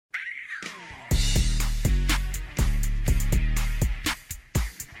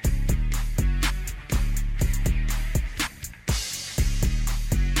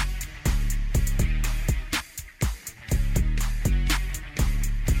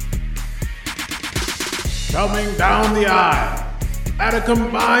Coming down the aisle at a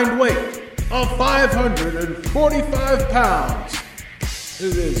combined weight of 545 pounds,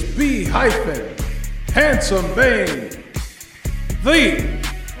 it is B-Handsome Bane, the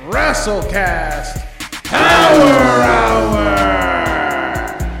WrestleCast Power Hour!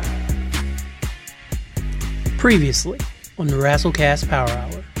 Previously on the WrestleCast Power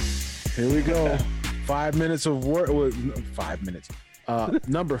Hour. Here we go. 5 minutes of work. 5 minutes.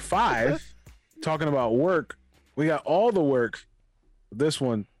 Number 5, talking about work. We got all the work. This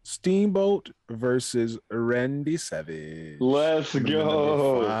one, Steamboat versus Randy Savage. Let's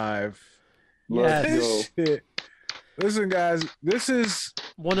go. Number 5. Yes. Shit. Listen, guys, this is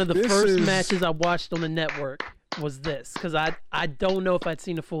One of the first matches I watched on the network was this, because I don't know if I'd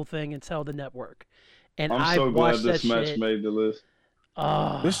seen the full thing until the network. And I'm I so glad watched this that match shit. made the list.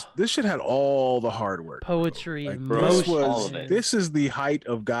 this shit had all the hard work. Poetry, Like, emotion. this is the height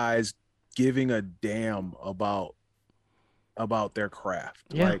of guys giving a damn about their craft.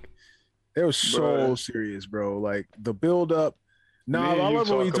 Yeah. Like, it was so Bro. serious, bro. Like the build up. No, Me I and you love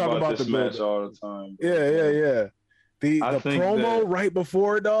when you talk about the this build match up. all the time. Bro. Yeah. The I think promo that- right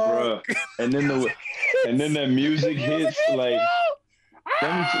before, dog. Bruh. And then that music hits like.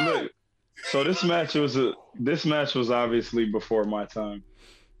 Let me look. So this match was obviously before my time,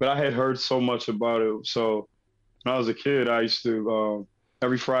 but I had heard so much about it. So when I was a kid, I used to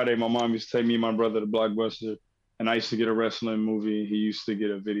every Friday my mom used to take me and my brother to Blockbuster, and I used to get a wrestling movie. He used to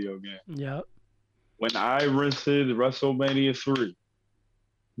get a video game. Yep. When I rented WrestleMania 3,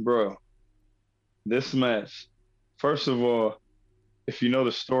 bro, this match, first of all, if you know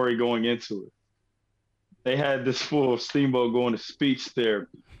the story going into it, they had this fool of Steamboat going to speech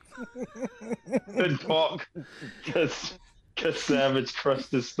therapy. Couldn't talk because Savage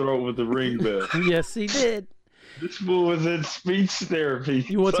crushed his throat with the ring bell. Yes, he did. This fool was in speech therapy.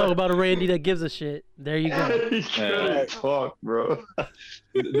 You want to talk about a Randy that gives a shit? There you go. He couldn't talk, bro.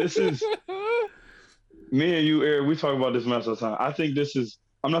 This is me and you, Eric. We talk about this match all the time. I think this is.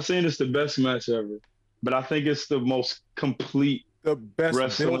 I'm not saying it's the best match ever, but I think it's the most complete The best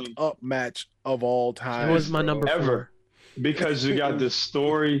Wrestling. built up match of all time. It was my number ever, because you got this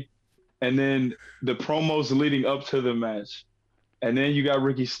story, and then the promos leading up to the match, and then you got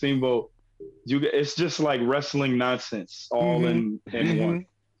Ricky Steamboat. It's just like wrestling nonsense all in one.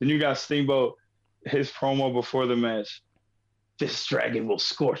 Then you got Steamboat, his promo before the match. This dragon will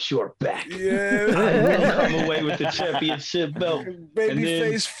scorch your back. Yeah. I will come away with the championship belt.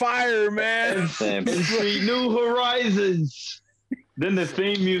 Babyface fire, man. And see new horizons. Then the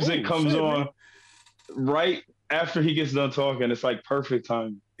theme music comes on right after he gets done talking. It's like perfect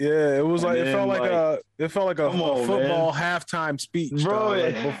time. Yeah, it was And like it then, felt like a come on, football halftime speech, Bro, dog,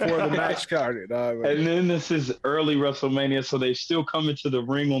 like yeah. before the match started. Dog. Like, And then this is early WrestleMania, so they still come into the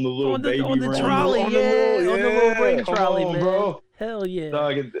ring on the little On the baby ring. trolley, On the yeah. little- On the little ring Come trolley, on, man. bro. Hell yeah.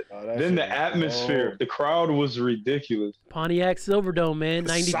 Dog, oh, that then shit the was atmosphere, dope. the crowd was ridiculous. Pontiac Silverdome, man.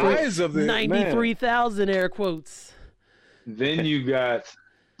 The 93 size of it, man. 93,000 air quotes. Then you got,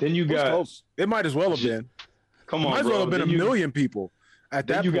 It was close. It might as well have been. come It on, might as bro. well have been Then a million people at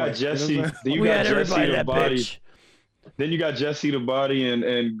Then that you point. got Jesse. You know what I'm Then you We got had Jesse everybody the that body. bitch. Then you got Jesse the Body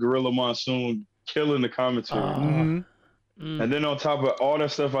and Gorilla Monsoon killing the commentary. saying? Mm, And then on top of all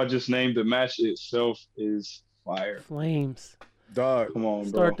that stuff I just named, the match itself is fire. flames. Dog. Come on, bro.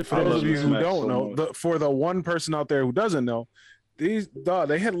 Start to For I finish. those love of you this who match don't so know, much. for the one person out there who doesn't know, they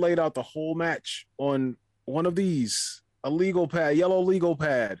had laid out the whole match on one of these, a legal pad, yellow legal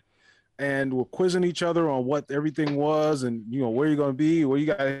pad, and we're quizzing each other on what everything was, and where you're gonna be, where you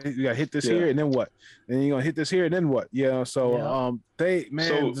got to hit this Yeah. here, and then what, and you're gonna hit this here, and then what, So Yeah. they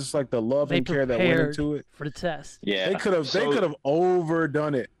just like the love They and care that went prepared into it. for the test. Yeah. They could have So-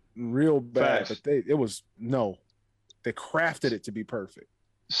 overdone it real bad, Facts. but they crafted it to be perfect.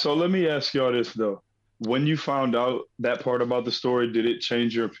 So let me ask y'all this though. When you found out that part about the story, did it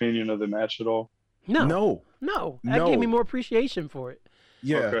change your opinion of the match at all? No. No, That gave me No. more appreciation for it.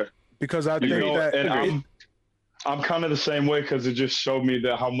 yeah, Okay. because I You think know, that and I'm kind of the same way because it just showed me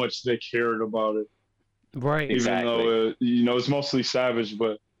that how much they cared about it. Right. Exactly. Even though it's mostly Savage,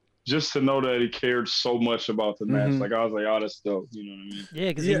 but just to know that he cared so much about the match, Mhm. like I was like, oh, that's dope. You know what I mean? Yeah,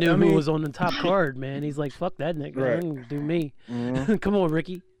 because Yeah, he knew I who mean- was on the top card, man. He's like, fuck that nigga. Right. I'm gonna do me. Mhm. Come on,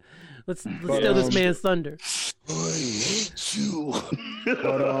 Ricky. Let's But, steal this man's thunder. But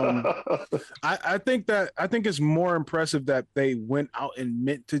I think it's more impressive that they went out and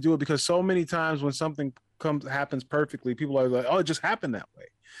meant to do it, because so many times when something happens perfectly, people are like, oh, it just happened that way,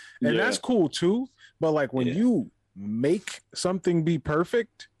 and Yeah. that's cool too. But like when Yeah. you make something be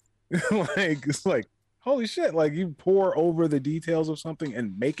perfect, like it's like holy shit! Like you pour over the details of something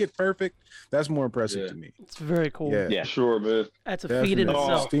and make it perfect. That's more impressive to me. It's very cool. Yeah. Yeah. Sure, man. That's a feat in Definitely.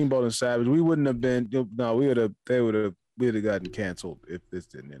 itself. Steamboat and Savage. We wouldn't have been. No, we would have. We'd have gotten canceled if this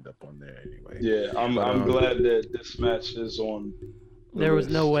didn't end up on there anyway. Yeah, I'm glad that this match is on. There was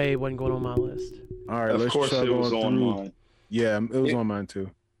no list. way it wasn't going on my list. All right, Of let's course, try it was going on through. mine. Yeah, it was on mine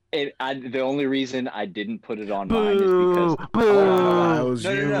too. The only reason I didn't put it on mine is because It was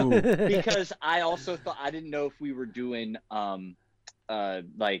no, you. no, no. Because I also thought I didn't know if we were doing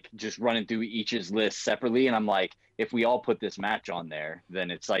like just running through each's list separately, and I'm like, if we all put this match on there,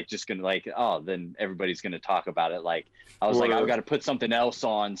 then it's like just gonna like then everybody's gonna talk about it. Like I was like, I've got to put something else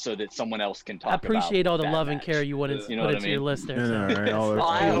on so that someone else can talk. I appreciate all the that love and match. care you wanted You know put what I into your mean? list there. No, so. no, right, all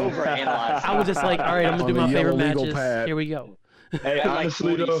I overanalyzed. I was just like, all right, I'm gonna do On my the favorite yellow legal matches. pad. Here we go. Hey, I had like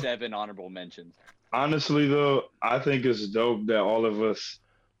honestly though, 47 honorable mentions. honestly though, I think it's dope that all of us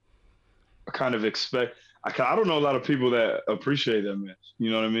kind of expect. I don't know a lot of people that appreciate that match.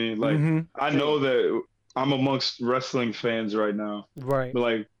 You know what I mean? Like Mhm. I know that I'm amongst wrestling fans right now, Right. but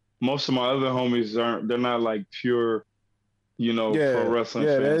like most of my other homies aren't. They're not like pure, pro wrestling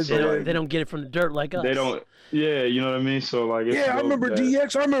fans. They So, don't, like, they don't get it from the dirt like us. they don't. Yeah, you know what I mean. So like, it's Yeah, I dope remember that-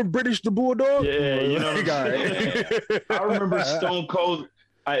 DX. I remember British the Bulldog. Yeah, you know what I'm Like, saying? I remember Stone Cold,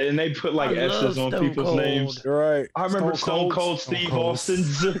 and they put like I love S's on Stone people's Cold. names. Right. I remember Stone Cold Steve Stone Cold.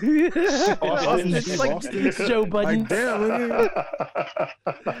 Austin's. It's like Austin. Joe Budden. Like, damn, nigga.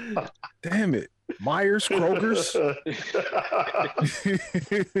 Damn it. Myers, Kroger's.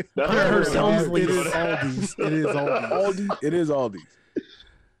 Hunter Helmsley. It is Aldi's. It is Aldi's. Aldi. It is Aldi's.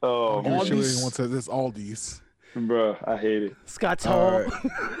 Oh, I'm pretty sure Aldi's. he wants to this Aldi's. bro, I hate it. Scott's All Hall. right.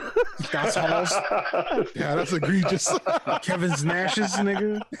 Scott's Halls. Yeah, that's egregious. Kevin's Nash's,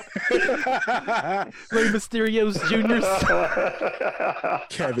 nigga. Rey Mysterio's Juniors.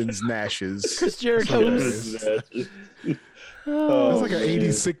 Kevin's Nash's. Chris Jericho's. It's Oh, like an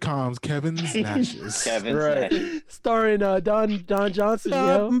 80s sitcoms. Kevin's Nashes. Kevin. Right. starring Don Johnson,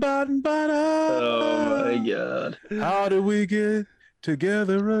 yo. Oh my god. How did we get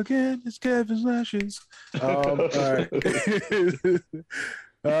together again? It's Kevin's Lashes. All right.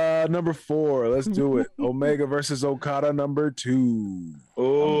 Number 4. Let's do it. Omega versus Okada, number 2.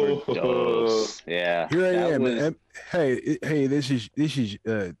 Oh, Yeah. Here I that am. was- Hey, this is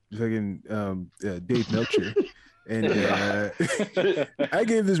fucking Dave Meltzer. And I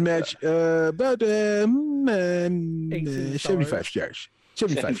gave this match about 18 75 stars.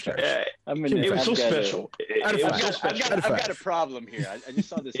 75 stars. yeah, I mean, it was so I've got a- special. Out of It was five. so I've special. got, Out of I've got a five. problem here. I just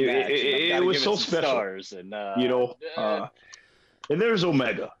saw this It- match. it- and I've it gotta was give so some special. Stars and, And there's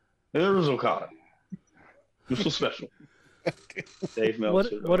Omega. And there was Okada. It was so special. Dave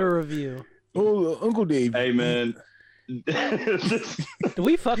Meltzer. What a review. Oh, Uncle Dave. Hey man. Do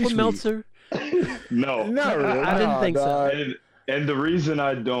we fuck with Sweet. Meltzer? No. Not really. I didn't think so. dog. And the reason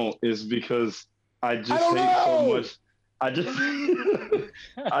I don't is because I just don't hate so know. much.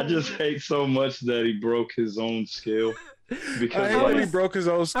 I just hate so much that he broke his own scale. I Because hate that he broke his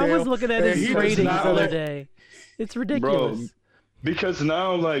own scale. I was looking at and his he does ratings the not other let- day. It's ridiculous. because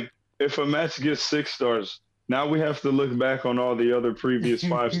now like if a match gets 6 stars, now we have to look back on all the other previous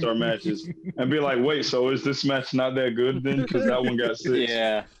 5-star matches and be like, wait, so is this match not that good then? Because that one got 6.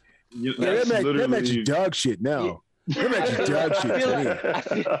 yeah. You- Yeah, that's that match literally- is dog shit now. That match is dog shit I feel,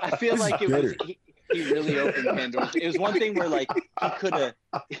 to me. I feel This like is it was bitter. he really opened Pandora's. It was one thing where like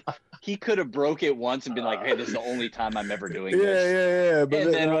he could have broke it once and been like, hey, this is the only time I'm ever doing Yeah, this. yeah. But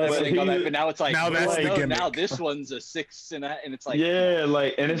And then whatever but they go he- back, but now it's like Now that's the no, gimmick. now this one's a 6 and it's like yeah,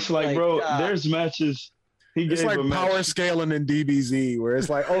 like, and it's like, Like, bro, there's matches. He it's gave like a match. power scaling in DBZ, where it's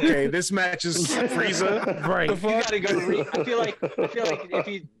like, okay, this match is Frieza. Right. The you fuck? gotta go. I feel like if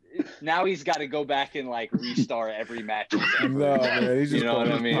he now he's got to go back and like restart every match. No, man, he's just You know what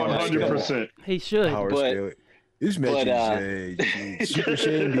I mean? power Like, scaling. 100%. He should. Power But- scaling. This match but, is Super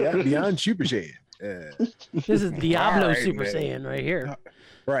Saiyan beyond Super Saiyan. This is Diablo Alright, Super man. Saiyan right here.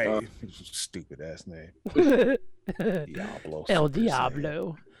 Right. Stupid ass name. Diablo. El Super Saiyan.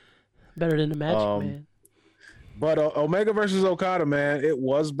 Diablo. Better than the Magic Man. But Omega versus Okada, man, it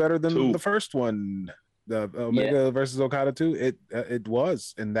was better than 2. the first one. The Omega versus Okada 2, it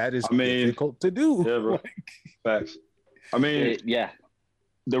was, and that is I mean, difficult to do. Yeah, bro. Facts. I mean, Yeah,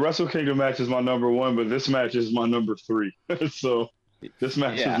 the Wrestle Kingdom match is my number 1, but this match is my number 3. So this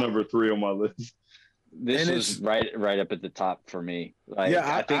match Yeah. is number 3 on my list. this And was right up at the top for me. Like,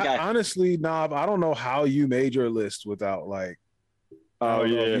 Yeah, I think I honestly, Knob, I don't know how you made your list without like. I Oh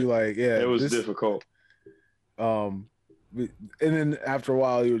don't know if yeah, you like it was this- difficult. And then after a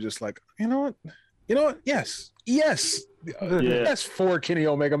while, you were just like, you know what? Yes, Yeah. That's 4 Kenny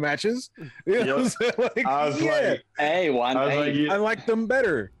Omega matches. You know what I'm saying? Like, I was yeah, like, Hey, one. I was Hey, like, yeah, I like them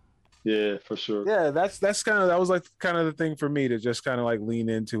better. yeah, for sure. Yeah, that was like kind of the thing for me to just kind of like lean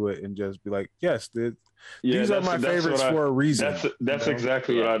into it and just be like, yes, Yeah, these are my favorites what for a reason. That's you know?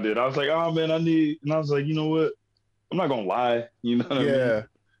 exactly Yeah. what I did. I was like, oh man, and I was like, you know what? I'm not gonna lie. You know what I mean? Yeah,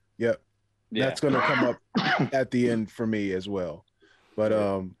 yeah. that's gonna come up at the end for me as well. But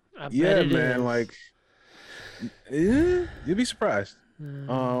I bet yeah, it man, is. like, yeah, you'd be surprised.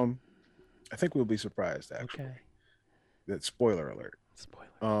 Mm, I think we'll be surprised actually. okay. That spoiler alert.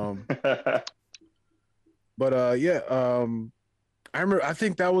 Spoiler. But yeah, I remember. I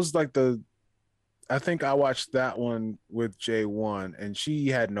think that was like I think I watched that one with J1, and she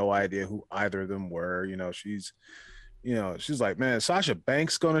had no idea who either of them were. She's like, man, Sasha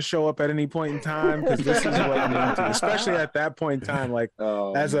Banks gonna show up at any point in time because this is what I'm into. Especially at that point in time, like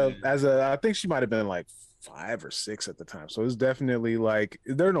Oh, as man. I think she might have been like 5 or 6 at the time. So it's definitely like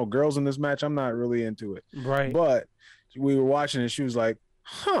there are no girls in this match. I'm not really into it. Right. But we were watching and she was like,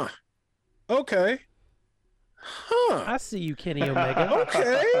 huh, okay. Huh. I see you, Kenny Omega.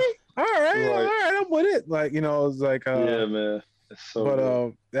 Okay. All right, I'm with it. Like, it was like Yeah, man. It's so but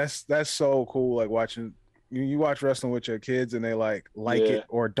good. that's so cool, like watching you watch wrestling with your kids and they like Yeah. it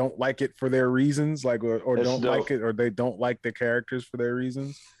or don't like it for their reasons, like or It's don't dope. like it or they don't like the characters for their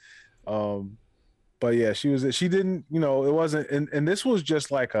reasons. But yeah, she didn't, it wasn't, and this was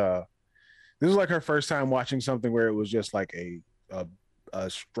just like this was like her first time watching something where it was just like a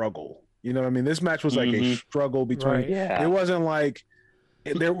struggle. You know what I mean? This match was like a Mhm. struggle between. Right. Yeah. It wasn't like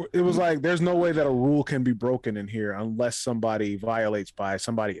it was like there's no way that a rule can be broken in here unless somebody violates by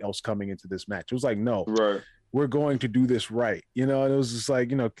somebody else coming into this match. It was like, no, Right. we're going to do this right. And it was just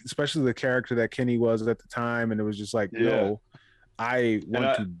like, especially the character that Kenny was at the time, and it was just like, Yeah. no, I want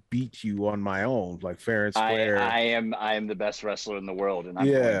I- to beat you on my own, like fair and I square. am the best wrestler in the world, and I'm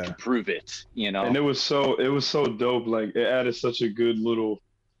Yeah. going to prove it. And it was so dope. Like it added such a good little,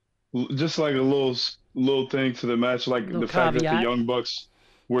 just like a little thing to the match. Like Little the fact that the caveat. Young Bucks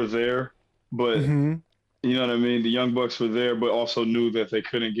were there, but Mhm. you know what I mean. The Young Bucks were there, but also knew that they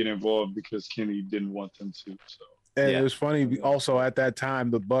couldn't get involved because Kenny didn't want them to. So And Yeah. it was funny. Also, at that time,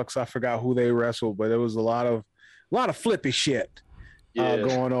 the Bucks, I forgot who they wrestled, but there was a lot of flippy shit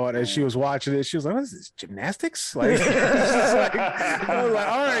going on. And she was watching it. She was like, "What is this? Gymnastics?" Like, I was like,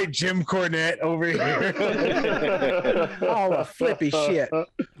 "All right, Jim Cornette over here, all the flippy shit, Oh,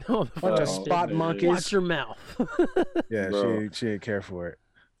 the bunch of fuck. spot man. monkeys." Watch your mouth. Yeah, Bro. she didn't care for it.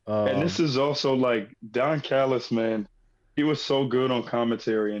 and this is also like Don Callis, man. He was so good on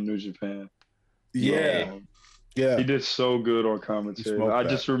commentary in New Japan. yeah, Um, yeah. He did so good on commentary. smoked I that.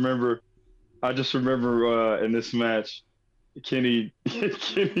 just remember in this match, Kenny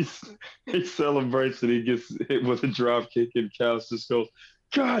he celebrates and he gets hit with a drop kick and Callis just goes,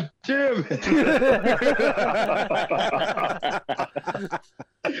 "God damn it!"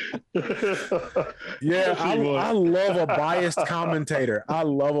 Yeah, I He was. love a biased commentator. I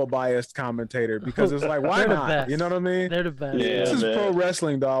love a biased commentator because it's like, why They're the not? best. You know what I mean? They're the best. Yeah. This is man. pro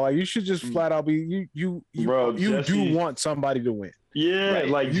wrestling, dog. Like, you should just flat out be you Bro, do Jesse- want somebody to win. Yeah, Right.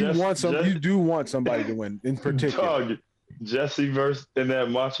 like You Jess- you do want somebody to win in particular. Dog, Jesse versus in that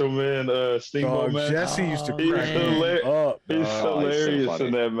Macho Man Steamboat Dog, match. Jesse used to Oh, crack man. me up. He's dog. so hilarious funny.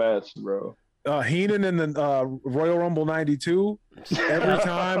 in that match, bro. Heenan in the Royal Rumble '92. Every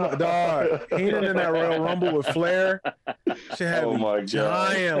time, dog, Heenan in that Royal Rumble with Flair, she had Oh me my God.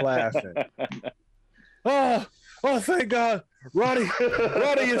 dying laughing. Oh, thank God, Roddy,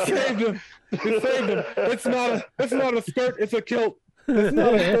 you saved him. You saved him. It's not a skirt. It's a kilt. It's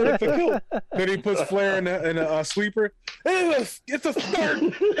not a skirt. It's a kilt. Then he puts Flair in a sleeper. It's a skirt.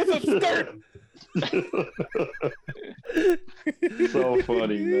 It's a skirt. So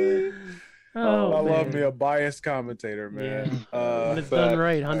funny, man. Oh, I love man. me a biased commentator, man. When it's done facts.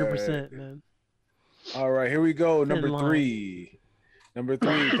 right, 100%, man. All right, here we go. Number line. 3. Number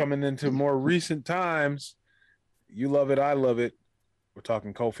 3 coming into more recent times. You love it, I love it. We're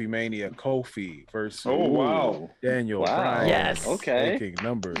talking Kofi Mania. Kofi versus Oh, wow. Daniel Wow. Bryan. Yes. Okay. Taking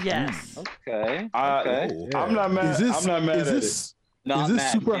number Yes. Okay. I- Okay. Yeah. I'm not mad. Is this I'm not mad is at this Not is this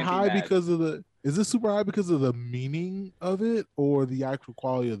mad, super can't be high mad. because of the is this super high because of the meaning of it or the actual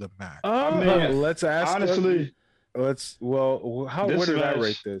quality of the match? I mean, Let's ask. honestly. Let's. Well, This where did I match-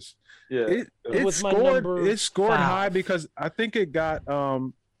 rate this? Yeah. It was my scored. number It scored 5. high because I think it got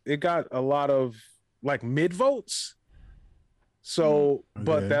a lot of like mid votes. So,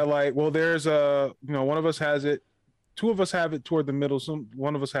 but Okay. that like, well, there's one of us has it, 2 of us have it toward the middle.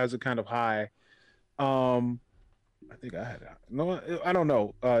 One of us has it kind of high. I think I had no, I don't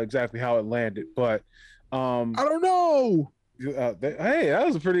know exactly how it landed, but Um, I don't know. hey, that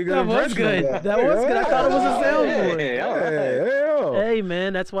was a pretty good. That was impression of good. That was good. I thought it was a soundboard. Hey, all right. Hey,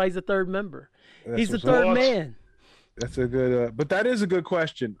 man, that's why he's the third member. That's He's the what's third up. man. That's a good, but that is a good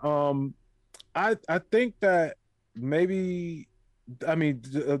question. I think that maybe, I mean,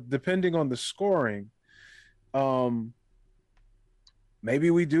 depending on the scoring,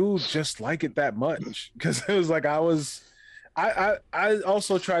 maybe we do just like it that much, because it was like I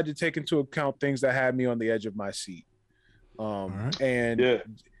also tried to take into account things that had me on the edge of my seat, right.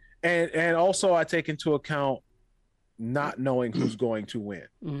 and also I take into account not knowing who's going to win,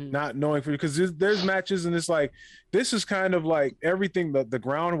 not knowing because there's matches and it's like this is kind of like everything the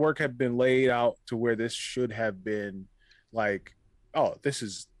groundwork had been laid out to where this should have been like, oh,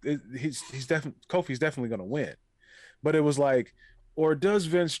 he's definitely Kofi's definitely going to win, but it was like, or does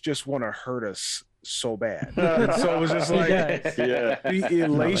Vince just want to hurt us so bad? And so it was just like the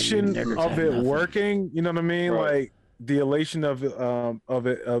elation of it working, you know what I mean? Right. Like the elation of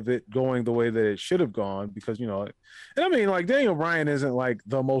it going the way that it should have gone, because and I mean, like, Daniel Bryan isn't like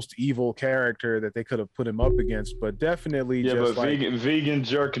the most evil character that they could have put him up against, but definitely but like vegan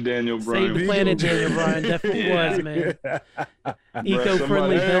jerk Daniel Bryan. Save the planet, Daniel Bryan definitely was, man.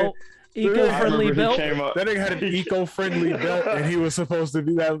 Eco-friendly belt. Eco-friendly belt. That nigga had an eco-friendly belt, and he was supposed to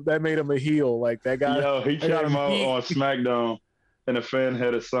be that made him a heel. Like that guy. Yo, he came out on SmackDown, and a fan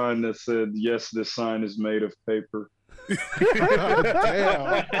had a sign that said, "Yes, this sign is made of paper."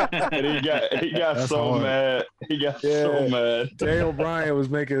 Damn. And he got That's so hard. mad. He got so mad. Daniel Bryan was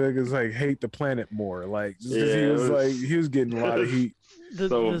making niggas like hate the planet more. Like just 'cause he Yeah, was it was- like he was getting a lot of heat,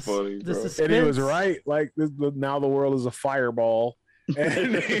 So funny, the bro. suspense, and he was right. Like now the world is a fireball, and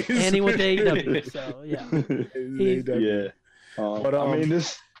and he went to AEW, so yeah. Yeah. But, I mean,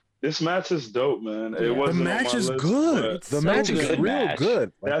 this match is dope, man. Yeah. It the wasn't match on my is list, good. but It's The so match is good. real Match.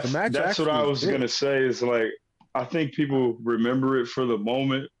 good. Like, the match That's what I actually was is good. gonna say. Is like I think people remember it for the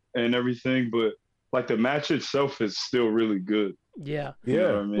moment and everything, but like the match itself is still really good. Yeah. You know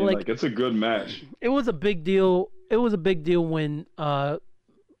what I Yeah, mean? Like it's a good match. It was a big deal. It was a big deal when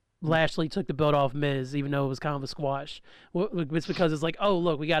Lashley took the belt off Miz, even though it was kind of a squash. It's because it's like, oh,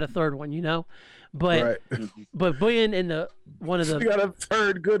 look, we got a third one, But right. but being in one of We the got a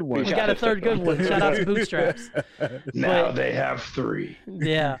third good one. we got a third good one. Shout out to Bootstraps. Now But- they have 3.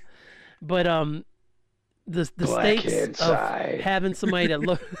 Yeah, but the Blackhead stakes of side. having somebody that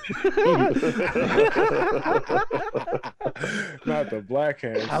look Not the black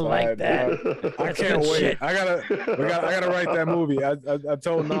hand. I like side, that. dog. I That's can't good wait. shit. I gotta write that movie. I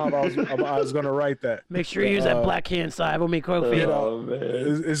told Nom I was gonna write that. make sure you use that black hand side with me, Kofi. Oh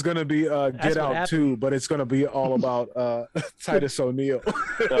man. It's gonna be what Get Out happened. 2, but it's gonna be all about Titus O'Neil.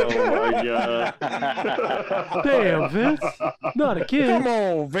 Oh my god. Damn, Vince, not a kid. Come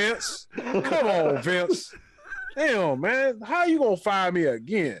on, Vince. Come on, Vince. Damn, man. How you gonna fire me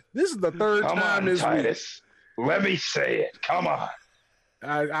again? This is the third Come time on, this week. Titus. Let me say it. Come on.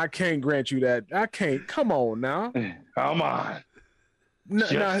 I can't grant you that. I can't. Come on now. Come on.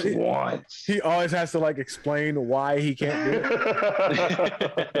 Just He, once. he always has to like explain why he can't do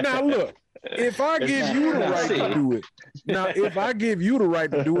it. Now look, if I give you the right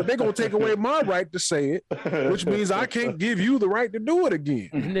to do it, they're gonna take away my right to say it, which means I can't give you the right to do it again.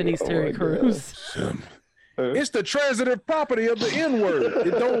 And then he's Terry Crews. It's the transitive property of the N-word.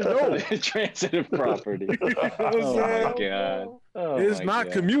 It don't go. Transitive property. You know what I'm Oh saying? my god. Oh It's my not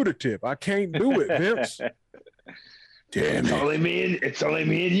God. commutative. I can't do it, Vince. Damn It's it. only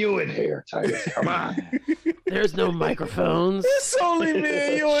me and you in here, Titus. Come on. There's no microphones. It's only me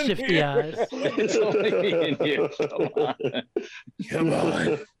and you in Shifty here. eyes. It's only me and you. Come on. Come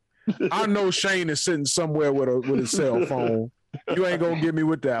on. I know Shane is sitting somewhere with his cell phone. You ain't gonna get me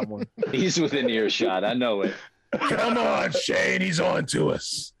with that one. He's within earshot. I know it. Come on, Shane. He's on to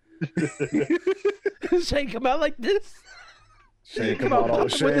us. Shane come out like this. Shane, come on,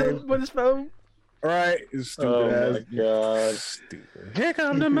 with Shane. with his phone. All right, it's stupid Oh ass. my god. Stupid. Here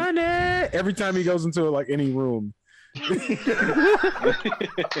comes the money. Every time he goes into like any room,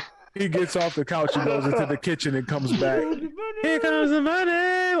 he gets off the couch and goes into the kitchen and comes back. Here comes the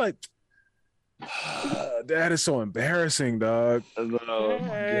money. Like, that is so embarrassing, dog. Oh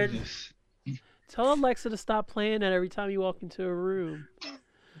my goodness. Tell Alexa to stop playing that every time you walk into a room.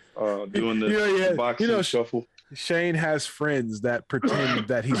 Doing the Yeah, boxing shuffle. Shane has friends that pretend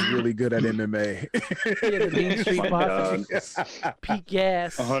that he's really good at MMA. Yeah, the Mean Street Oh my Boxing. Pete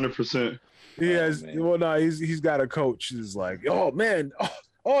Gas. 100%. He has, man. well, no, he's got a coach who's like, oh man,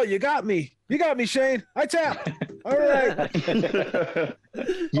 oh you got me, Shane. I tap. All right.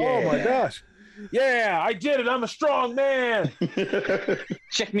 Oh my gosh. Yeah, I did it. I'm a strong man.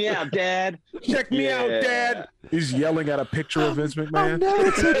 Check me out, Dad. Check me out, Dad. He's yelling at a picture of Vince I'll McMahon.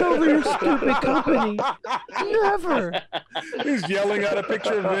 never take over your stupid company. Never. He's yelling at a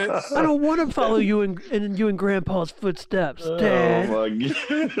picture of Vince. I don't want to follow you in you and Grandpa's footsteps, Dad. Oh my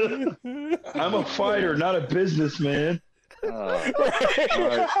god. I'm a fighter, not a businessman. All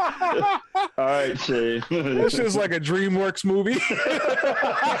right, Shane. This is like a DreamWorks movie.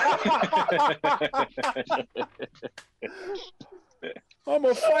 I'm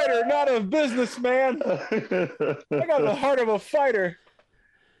a fighter, not a businessman. I got the heart of a fighter.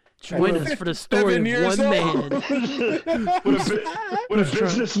 Join us for the story 7 of years one old. man Would a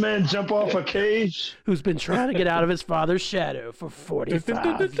businessman jump off a cage? who's been trying to get out of his father's shadow for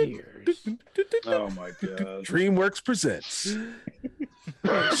 45 years. Oh my god. DreamWorks presents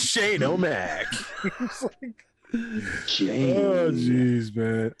Shane O'Mac. Shane. Oh, jeez,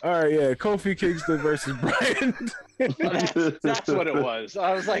 man. All right, yeah. Kofi Kingston versus Brian. That's what it was.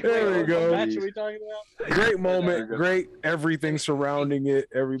 I was like, There we wait, go. what match are we talking about? Great moment, great everything surrounding it.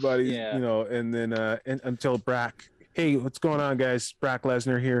 Everybody, Yeah. you know, and then and, until Brock. Hey, what's going on, guys? Brock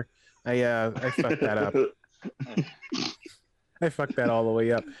Lesnar here. I fucked that up. I fucked that all the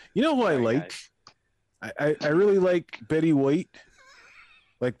way up. You know who I Sorry, like? I really like Betty White.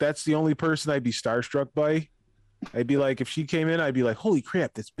 Like, that's the only person I'd be starstruck by. I'd be like, if she came in, I'd be like, holy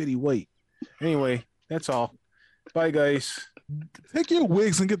crap, that's Betty White. Anyway, that's all. Bye, guys. Take your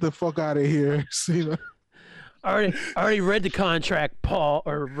wigs and get the fuck out of here, Cena. I already read the contract, Paul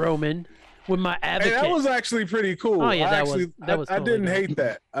or Roman, with my Hey, advocate. that was actually pretty cool. Oh, yeah, that was I totally didn't dope. hate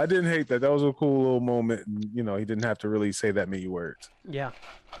that. I didn't hate that. That was a cool little moment. And, you know, he didn't have to really say that many words. Yeah.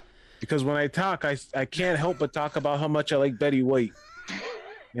 Because when I talk, I can't help but talk about how much I like Betty White.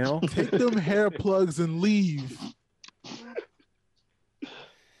 You know? Take them hair plugs and leave.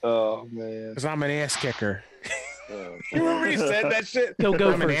 Oh man. Because I'm an ass kicker. Oh, You remember he said that shit? Go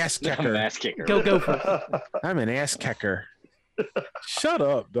I'm an first. ass I'm an kicker. ass kicker. Go for it. I'm an ass kicker. Shut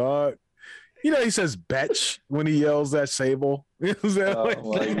up, dog. You know he says "betch" when he yells at Sable. You know what I'm saying?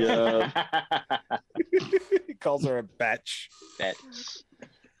 Oh my god. He calls her a betch. That's-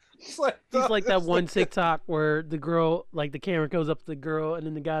 It's like, He's like that one TikTok where the girl, like the camera goes up to the girl, and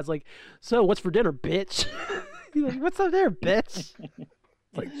then the guy's like, "So, what's for dinner, bitch?" He's like, "What's up there, bitch?"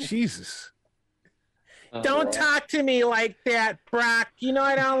 like Jesus. oh, Don't talk to me like that, Brock. You know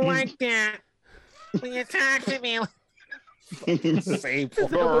I don't like that. When you talk to me like Is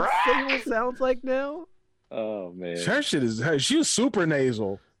that what Sable sounds like now? Oh man. her shit is she was super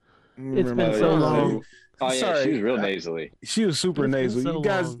nasal. It's been Oh, so yeah. long. Oh yeah, Sorry. she was real nasally. She was super It's been nasal. so You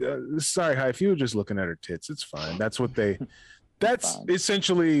guys, sorry, Hi. If you were just looking at her tits, it's fine. That's what they. That's Fine.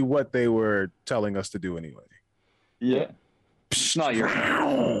 essentially what they were telling us to do anyway. Yeah. It's not your.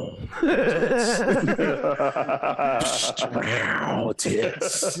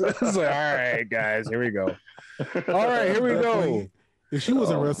 Tits. It's like, all right, guys, here we go. All right, here we go. If she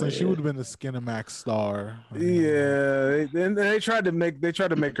wasn't Oh, wrestling, she man. would have been the Skinamax star. Yeah, they tried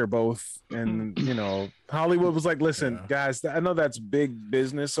to make her both, and you know Hollywood was like, "Listen, Yeah. guys, I know that's big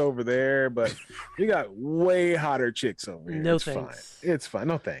business over there, but we got way hotter chicks over here. No it's thanks. fine. It's fine.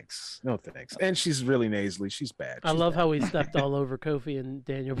 No thanks. No thanks." And she's really nasally. She's bad. I She's love bad. how we stepped all over Kofi and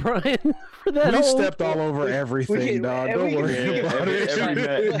Daniel Bryan for that. we whole... stepped all over everything, dog. and Don't we- worry yeah, about every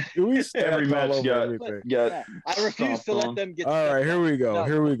it. match- we stepped every match all over got- everything. Got I refuse to Stomped let on. them get. All right, stepped here on. we go. No.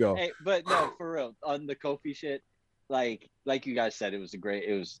 Here we go. Hey, but no, for real, on the Kofi shit, like you guys said,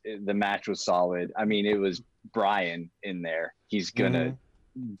 the match was solid. I mean, it was Brian in there. He's gonna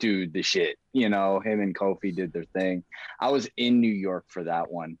do the shit. You know, him and Kofi did their thing. I was in New York for that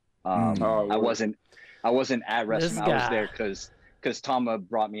one. Oh, I wasn't at This WrestleMania. I was guy. there because Tama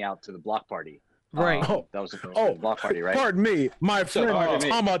brought me out to the block party. Right. Oh. That was the first Oh, block party, right? Pardon me, my friend pardon me.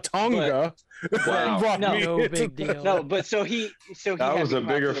 Tama Tonga Wow. brought No. me No into big deal. No, but so he that had was me a come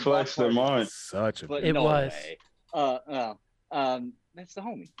out bigger to the block flex than party. mine. such a But It no was. way. That's the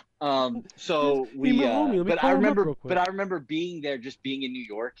homie. So He's we my homie. Let me but call I him up remember real quick. but I remember being there, just being in New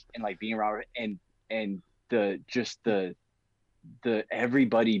York and like being around and the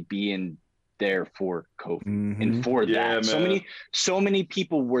everybody being there for Kofi and for Yeah, that. man. So many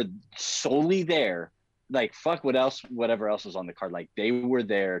people were solely there. Like fuck whatever else was on the card. Like they were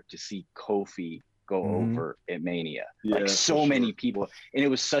there to see Kofi go Mhm. over at Mania. Yeah, Like for so sure. many people. And it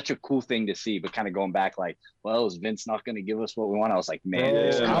was such a cool thing to see, but kind of going back like, well, is Vince not going to give us what we want? I was like, man, Bro,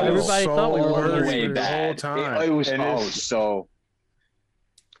 this Yeah, is man. Everybody thought we were worried way the bad. whole time. It was And it's- so.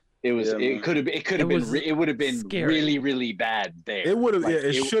 It was. Yeah, man. it could have. It could have It been. was It would have been scary. really, really bad there. It would have. Like,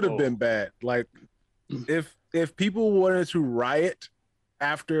 It should have oh. been bad. Like if people wanted to riot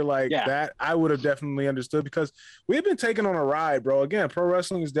after like Yeah. that, I would have definitely understood because we've been taken on a ride, bro. Again, pro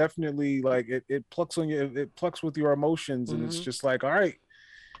wrestling is definitely like it plucks on you, it plucks with your emotions, and it's Mhm. just like, all right,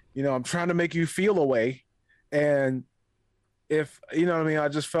 I'm trying to make you feel a way, and if you know what I mean, I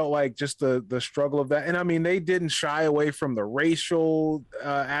just felt like just the struggle of that, and I mean they didn't shy away from the racial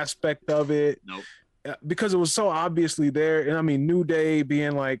aspect of it. Nope. Because it was so obviously there, and I mean New Day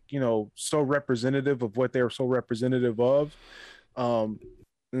being like so representative of what they were so representative of, and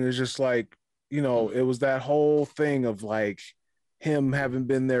it's just like it was that whole thing of like him having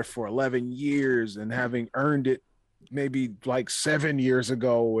been there for 11 years and having earned it maybe like 7 years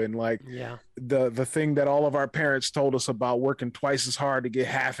ago, and like Yeah. the thing that all of our parents told us about working twice as hard to get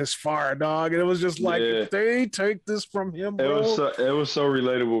half as far, dog. And it was just like, Yeah. if they take this from him, It bro. was so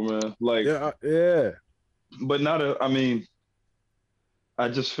relatable, man. Like, yeah. but I mean, I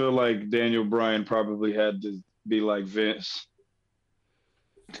just feel like Daniel Bryan probably had to be like Vince.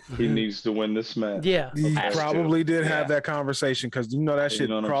 He needs to win this match. Yeah. He Has to. probably did have Yeah. that conversation because that You shit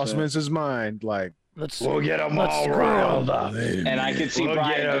know what I'm crossed saying? Vince's mind. Like, Let's get them let's screw 'em. And I could see We'll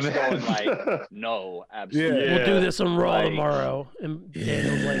Brian get just 'em. going like, no, absolutely. Yeah. We'll do this on Raw Like- tomorrow. And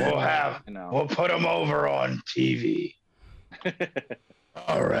Daniel's like, You know. put them over on TV.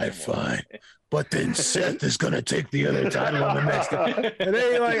 All right, fine. But then Seth is gonna take the other title on the next guy. and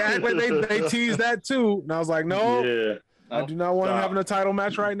they like act like they teased that too. And I was like, no, Yeah. I do not want him Stop. having a title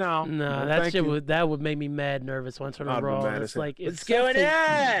match right now. No, No, that thank shit you. would make me mad nervous once on I'd a be Raw. mad It's as hell. like What's going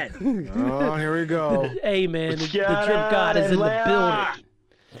on? Oh, here we go. Hey man, the drip going god on, is in the Atlanta?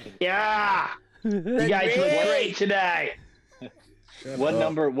 building. Yeah. You guys look great today. What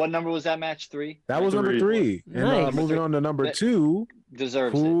number was that match? 3? That was number 3. And Nice. moving on to number That- 2.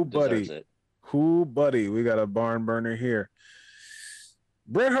 Deserves Who, it. buddy? Deserves it. Who, buddy? We got a barn burner here.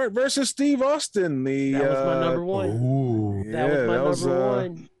 Bret Hart versus Steve Austin. That was my number one. Ooh. That was my number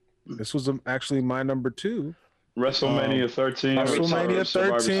one. This was actually my number 2. WrestleMania 13. WrestleMania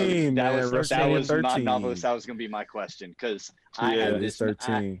Survivor Series. 13, That man. was WrestleMania 13. that was going to be my question because I Yeah, had It this. is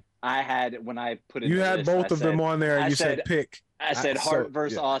 13. I had when I put it. You had both of them on there, and I you said said- pick. I said so- Hart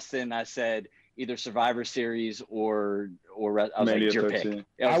versus yeah. Austin. I said either Survivor Series or I was Mania like your 13.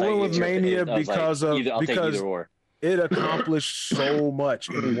 pick. I went with it's your pick. Mania I was like, because of- I'll take because- either or. It accomplished so much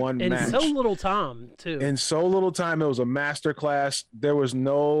in one In match. so little time too. In so little time, it was a masterclass. There was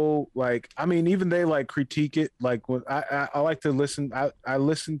no even they like critique it. Like when I like to listen. I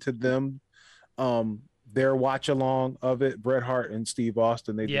listen to them, their watch along of it. Bret Hart and Steve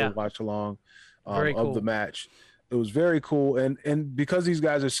Austin, they Yeah. did a watch along Very of cool. the match. It was very cool, and because these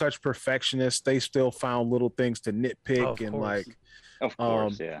guys are such perfectionists, they still found little things to nitpick Of and course. like. Of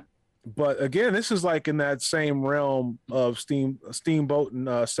course, yeah. But again, this is like in that same realm of Steamboat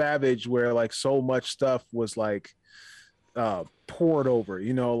and Savage, where like so much stuff was like poured over,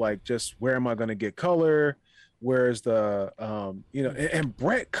 like just where am I going to get color? Where's the, and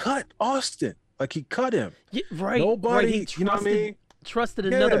Bret cut Austin, like he cut him. Yeah, right. Nobody, right. He you know what I mean? trusted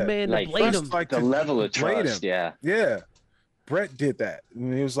another Yeah. man Like, to blade him. Trust, like The to level of blade trust, him. yeah. Yeah, Bret did that,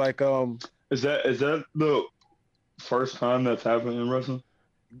 and he was like, Is that the first time that's happened in wrestling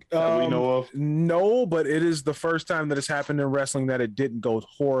that we know of? no, but it is the first time that it's happened in wrestling that it didn't go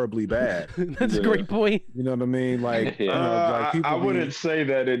horribly bad. That's a Yeah. great point. You know what I mean? Like, Yeah. like people I be- wouldn't say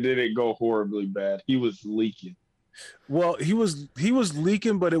that it didn't go horribly bad. He was leaking. Well, he was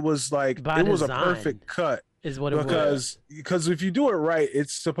leaking, but it was like By it was design. a perfect cut Is what it was. because if you do it right,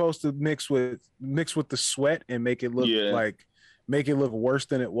 it's supposed to mix with the sweat and make it look Yeah. make it look worse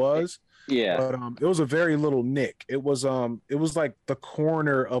than it was. Yeah. But it was a very little nick. It was like the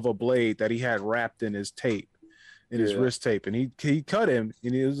corner of a blade that he had wrapped in his tape, in his Yeah. wrist tape, and he cut him,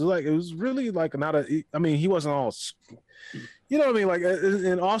 and it was really like not a. I mean, he wasn't all. You know what I mean? Like,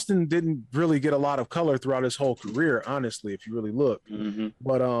 and Austin didn't really get a lot of color throughout his whole career, honestly, if you really look. Mm-hmm.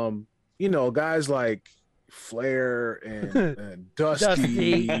 But guys like Flair and Dusty,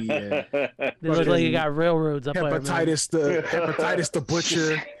 Dusty. and They look like you got railroads up there. man. Hepatitis the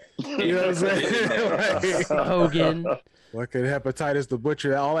Butcher. You know what I'm saying? Like, Hogan. fucking Hepatitis the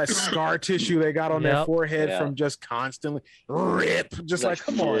Butcher, all that scar tissue they got on their Yep. forehead Yeah. from just constantly rip. Just like,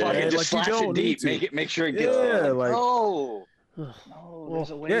 come on, fucking man. just Like, you slash it don't deep. need to. Make sure it gets Yeah, there. like- no, Ugh. no, there's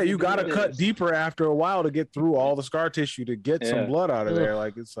a way Yeah, to you do got to this. cut deeper after a while to get through all the scar tissue to get some Yeah. blood out of Ugh. there.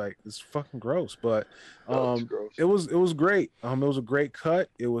 Like it's fucking gross. But That's gross. it was great. It was a great cut.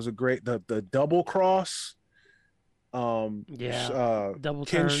 It was a great the double cross. Yeah. Double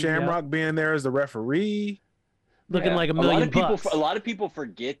Ken turn. Shamrock being there as the referee. looking like a a lot million of people. bucks. A lot of people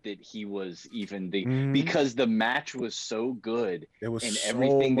forget that he was even the Mhm. because the match was so good It was and so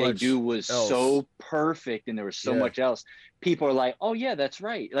everything they much do was else. so perfect and there was so Yeah. much else. People are like, "Oh yeah, that's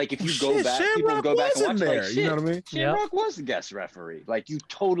right." Like if you go Shit, back, people Shamrock go back and was in watch there. like, "Shit, You know what I mean? Shamrock was the guest referee." Like you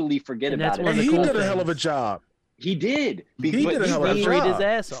totally forget And about that's it. one And of the he cool did a hell of a things. job. He did. He did a hell of a refereed his job.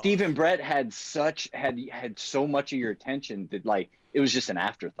 ass off. Stephen Brett had so much of your attention that like it was just an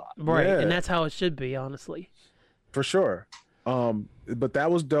afterthought. Right, Yeah. and that's how it should be, honestly. For sure. But that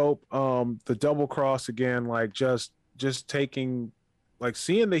was dope. The double cross again, like just taking, like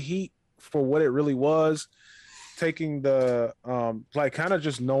seeing the heat for what it really was, taking the like kind of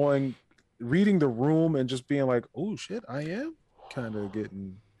just knowing, reading the room and just being like, oh shit, I am kind of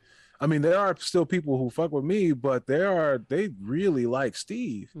getting. I mean, there are still people who fuck with me, but they really like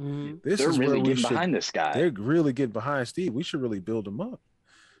Steve. Mhm. This They're is really where we getting should. behind this guy. They're really getting behind Steve. We should really build him up.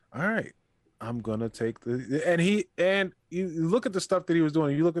 All right. I'm gonna take and you look at the stuff that he was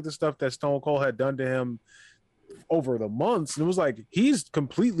doing. You look at the stuff that Stone Cold had done to him over the months, and it was like he's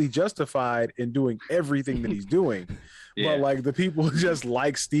completely justified in doing everything that he's doing. Yeah. But like the people just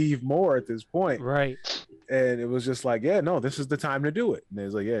like Steve more at this point, Right. and it was just like, yeah, no, this is the time to do it. And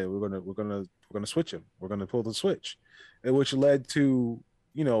it's like, yeah, we're gonna switch him. We're gonna pull the switch, and which led to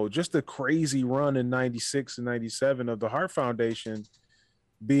just the crazy run in '96 and '97 of the Hart Foundation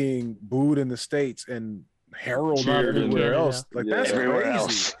being booed in the States and heralded Cheered in everywhere Canada. else. Like that's everywhere crazy.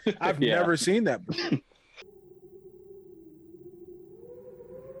 else. I've Yeah. never seen that before.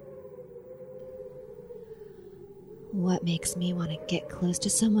 What makes me want to get close to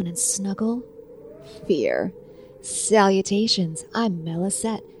someone and snuggle? Fear. Salutations, I'm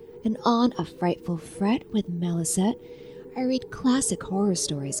Melisette, and on A Frightful Fret with Melisette, I read classic horror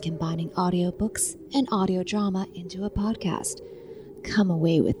stories combining audiobooks and audio drama into a podcast. Come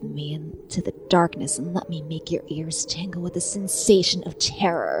away with me into the darkness and let me make your ears tingle with the sensation of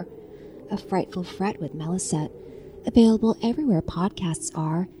terror. A Frightful Fret with Melisette, available everywhere podcasts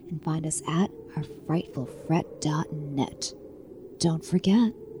are, and find us at ourfrightfulfret.net. Don't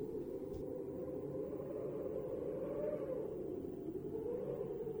forget.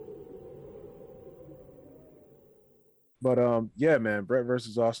 But yeah, man, Brett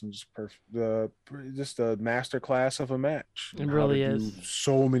versus Austin just perfect. Just a master class of a match. It and how really to is. do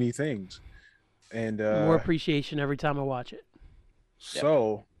so many things, and More appreciation every time I watch it.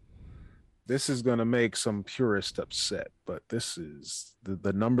 so this is gonna make some purists upset, but this is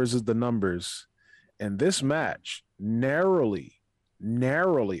the numbers is the numbers, and this match narrowly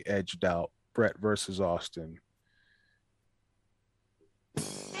edged out Brett versus Austin.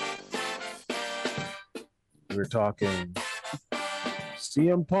 We're talking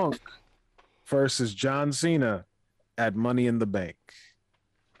CM Punk versus John Cena at Money in the Bank.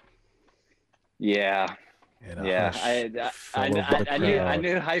 Yeah. And a Yeah, hush fell over the I crowd.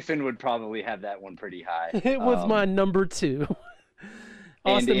 knew Hyphen would probably have that one pretty high. It was my number 2.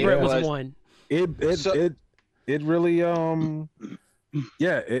 Austin it Brett was was- 1. It really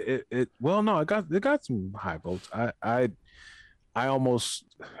yeah, it well, no, it got some high votes. I almost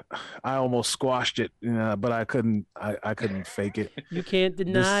squashed it, but I couldn't fake it. You can't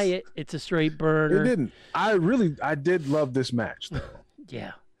deny it. It's a straight burner. It didn't. I did love this match though.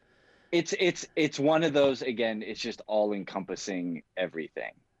 Yeah. It's one of those, again, it's just all encompassing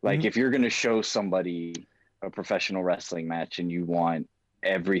everything. Like Mhm. if you're gonna show somebody a professional wrestling match and you want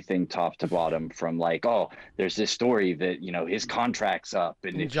everything top to bottom, from like, oh, there's this story that his contract's up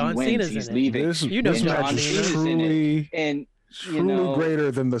and And if John he wins Cena's he's in it. leaving. This John match is Cena's in it. truly And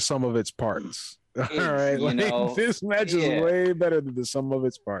greater than the sum of its parts. All right, this match is way better than the sum of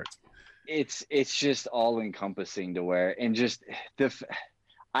its parts. it's just all encompassing to where, and just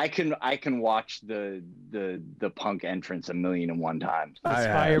I can watch the Punk entrance 1,000,001 times. I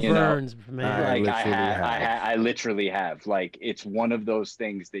Fire have. burns, I man. Like literally I literally have. Like it's one of those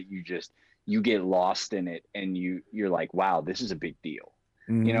things that you get lost in it, and you're like, wow, this is a big deal.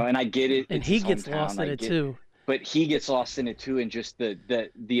 Mhm. And I get it. And it's he his gets hometown, lost in I it get- too. But he gets lost in it too, and just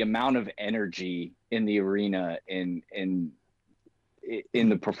the amount of energy in the arena and in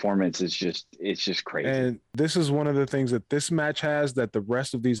the performance is just crazy. And this is one of the things that this match has that the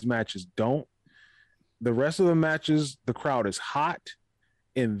rest of these matches don't. The rest of the matches, the crowd is hot.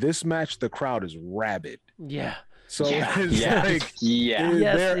 In this match, the crowd is rabid. Yeah. So Yeah, it's yeah. like Yeah.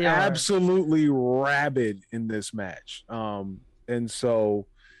 Yes, they're they are. absolutely rabid in this match. And so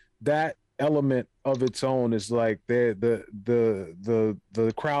that element of its own is like the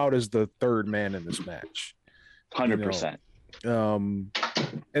crowd is the third man in this match. 100%.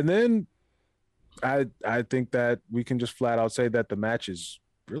 And then I think that we can just flat out say that the match is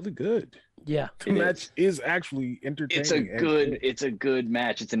really good. Yeah. The match is actually entertaining. It's a good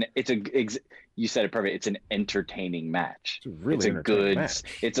match. You said it perfect. It's an entertaining match.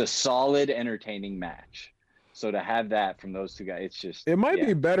 It's a solid entertaining match. So to have that from those two guys, it might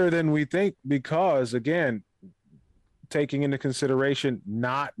be better than we think because again, taking into consideration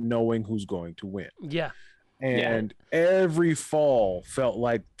not knowing who's going to win. Yeah. And every fall felt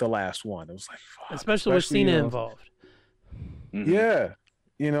like the last one. It was like, fuck, especially with Cena involved. Mm-hmm. Yeah.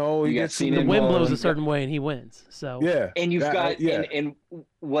 You get Cena. The wind blows a certain way and he wins. So and you've got and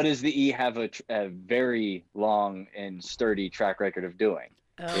what does the E have a very long and sturdy track record of doing?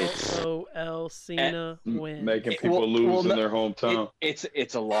 LOL Cena wins. Making people lose in their hometown.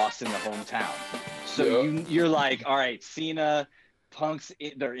 It's a loss in the hometown. So you're like, all right, Cena, Punk's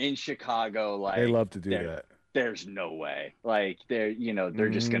they're in Chicago. Like they love to do that. There's no way. Like they're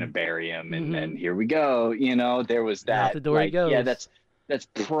just gonna bury him, and then here we go. There was that. Out the door he goes. Yeah, that's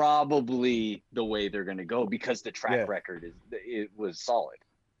probably the way they're gonna go because the track record was solid.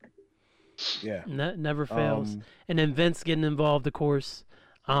 Yeah, never fails. And then Vince getting involved, of course.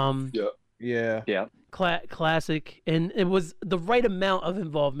 Classic, and it was the right amount of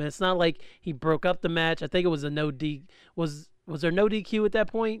involvement. It's not like he broke up the match. I think it was a no D. Was there no DQ at that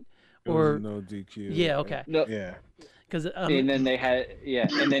point? Or no DQ? Yeah. Okay. No. Yeah. Because and then they had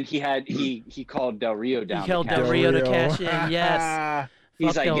and then he called Del Rio down. He called Del Rio to cash in. Yes.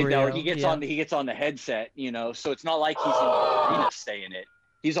 He's like he gets on the headset, so it's not like he's in the arena saying it.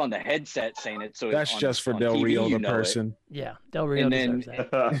 He's on the headset saying it. So that's just for Del Rio, the person. Yeah, Del Rio deserves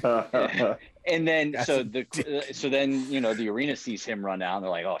that. And then so then the arena sees him run out and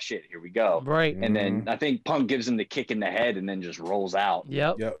they're like, oh shit, here we go. Right. And then I think Punk gives him the kick in the head and then just rolls out.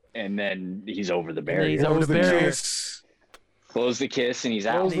 Yep. And then he's over the barrier. He's over the barrier. Close the kiss and he's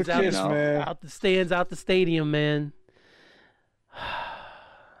out. He's out, man. Out the stands, out the stadium, man.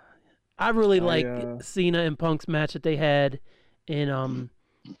 I really like Cena and Punk's match that they had in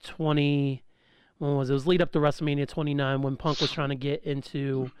when was it? It was lead up to WrestleMania 29 when Punk was trying to get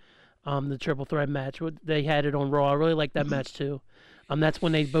into the triple threat match. They had it on Raw. I really like that match too. That's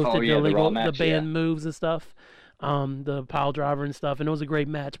when they both did the band moves and stuff, the pile driver and stuff, and it was a great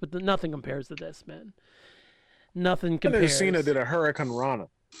match. But nothing compares to this, man. Nothing compares. Cena did a Hurricane Rana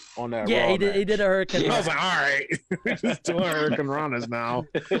on that. Yeah, Raw he did a Hurricane. I was like, all right, just doing Hurricane Ranas now.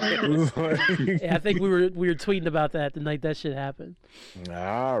 I think we were tweeting about that the night that shit happened.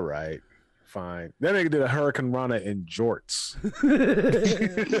 All right. Fine. Then they did a Hurricane Rana in jorts.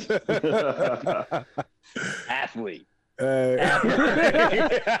 Athlete. Athlete.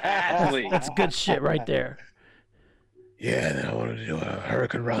 That's good shit right there. Yeah, then I want to do a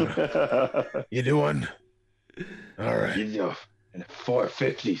Hurricane Rana. You do one? All right. And a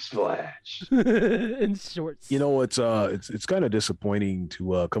 450 splash. In shorts. It's kind of disappointing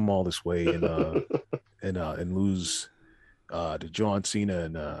to come all this way and lose to John Cena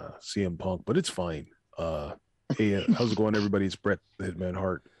and CM Punk, but it's fine. Hey, how's it going, everybody? It's Bret the Hitman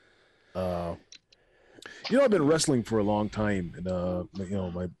Hart. I've been wrestling for a long time, and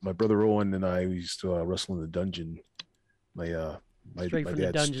my brother Owen and I used to wrestle in the dungeon. My Straight from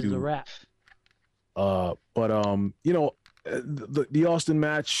the dungeon's a wrap. The Austin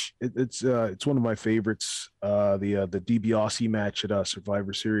match, it's one of my favorites. The DiBiase match at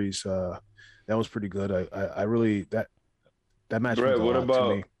Survivor Series, that was pretty good. I really that match. Brett, what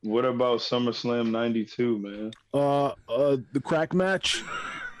about SummerSlam '92, man? The crack match.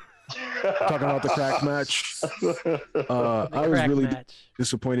 Talking about the crack match. I was really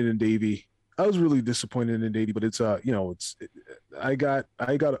disappointed in Davey. I was really disappointed in Davey, but it's I got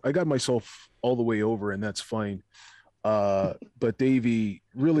myself all the way over, and that's fine. But Davey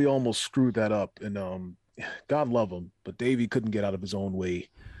really almost screwed that up, and God love him, but Davey couldn't get out of his own way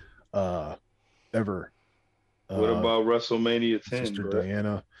ever. What about WrestleMania 10, Sister bro?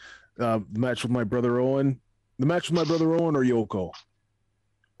 Diana? The match with my brother Owen. The match with my brother Owen or Yoko,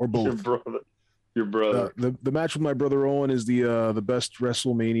 or both. Your brother. The match with my brother Owen is the best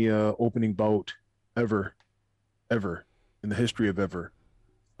WrestleMania opening bout ever in the history of ever.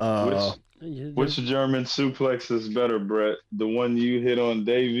 Which German suplex is better, Brett? The one you hit on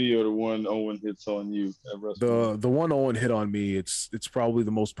Davey or the one Owen hits on you at WrestleMania? The one Owen hit on me. It's probably the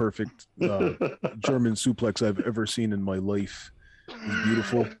most perfect German suplex I've ever seen in my life. It was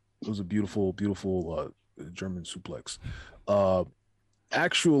beautiful. It was a beautiful German suplex.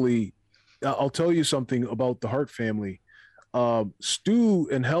 Actually, I'll tell you something about the Hart family. Stu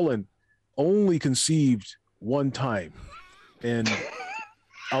and Helen only conceived one time, and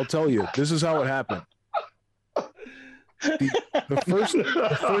I'll tell you, this is how it happened. The first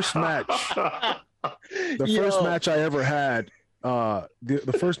match I ever had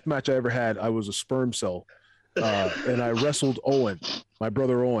The first match I ever had, I was a sperm cell, and I wrestled Owen, my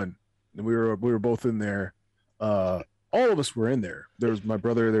brother Owen, and we were both in there. All of us were in there. There was my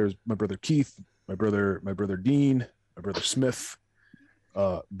brother Keith, my brother Dean, my brother Smith.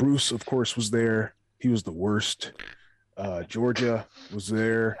 Bruce, of course, was there. He was the worst. Georgia was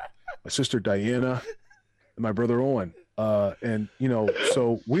there. My sister Diana, and my brother Owen. And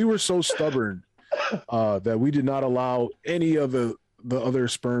so we were so stubborn that we did not allow any of the other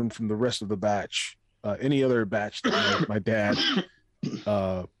sperm from the rest of the batch, any other batch that my dad,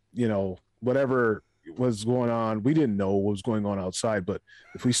 whatever was going on, we didn't know what was going on outside. But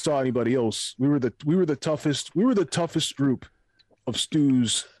if we saw anybody else, we were the toughest group of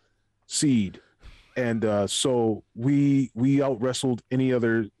Stu's seed. And so we out wrestled any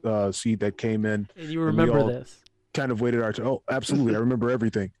other seed that came in. And you remember this? Kind of waited our turn. Oh, absolutely. I remember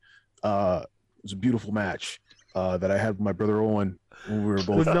everything. It was a beautiful match that I had with my brother Owen when we were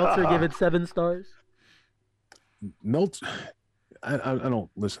both. Was Meltzer given 7 stars? Meltzer, I don't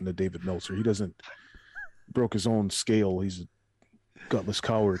listen to David Meltzer. He broke his own scale. He's a gutless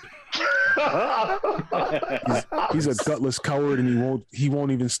coward. He's a gutless coward, and he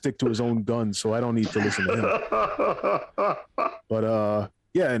won't even stick to his own gun. So I don't need to listen to him. But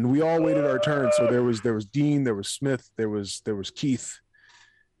yeah, and we all waited our turn. So there was Dean, there was Smith, there was Keith.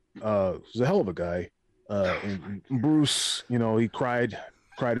 He was a hell of a guy. And Bruce, he cried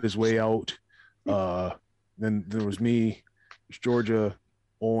his way out. Then there was me, Georgia,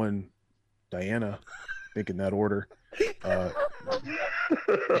 Owen, Diana, I think in that order. And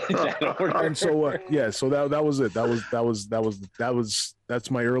so so that was it.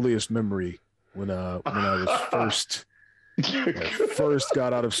 That's my earliest memory when I was first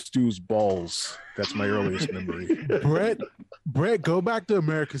got out of Stu's balls. That's my earliest memory. Brett, go back to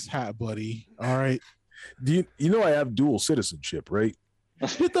America's hat, buddy. All right. Do you know I have dual citizenship, right?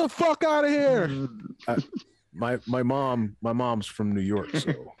 Get the fuck out of here. My mom's from New York,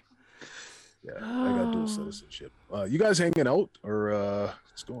 so yeah, I got dual citizenship. You guys hanging out or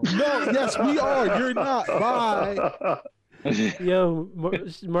what's going on? No, yes, we are. You're not. Bye. Yo,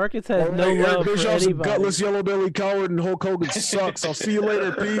 Marcus has no love for Bischoff's anybody. a gutless yellow belly coward, and Hulk Hogan sucks. I'll see you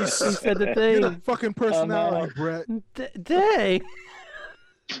later. Peace. He said the Get thing. a fucking personality, Brett. Dang.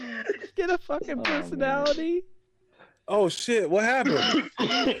 Get a fucking personality. Oh shit! What happened?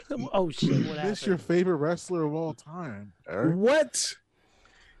 Oh shit! What happened? This your favorite wrestler of all time, Eric? What?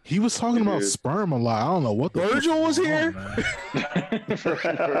 He was talking about sperm a lot. I don't know what the Virgil was here. He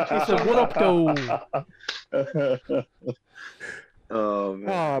said, "What up, though?"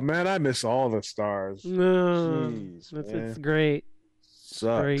 Oh man, I miss all the stars. No, Jeez, it's great.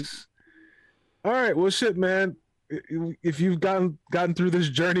 Sucks. Great. All right, well, shit, man. If you've gotten through this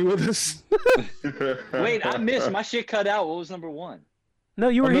journey with us, Wait, I missed. My shit cut out. What was number 1? No,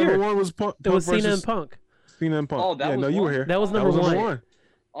 you were number here. 1 was Punk. It was Cena and Punk. Cena and Punk. Oh, that yeah, was no, you one? were here. That was number one.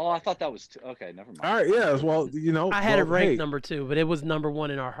 Oh, I thought that was 2. Okay, never mind. All right, yeah. Well, I had it ranked hey, number 2, but it was number 1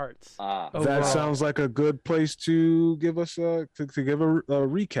 in our hearts. that overall. sounds like a good place to give us to give a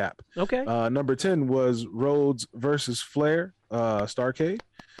recap. Okay. Number 10 was Rhodes versus Flair, Starrcade.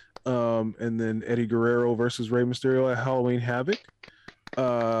 And then Eddie Guerrero versus Rey Mysterio at Halloween Havoc.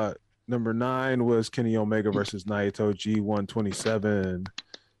 Number 9 was Kenny Omega versus Naito G127.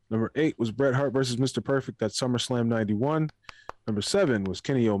 Number 8 was Bret Hart versus Mr. Perfect at SummerSlam 91. Number 7 was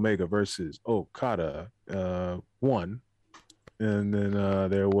Kenny Omega versus Okada 1. And then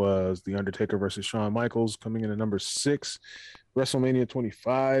there was The Undertaker versus Shawn Michaels coming in at number 6, WrestleMania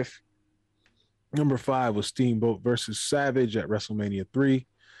 25. Number 5 was Steamboat versus Savage at WrestleMania 3.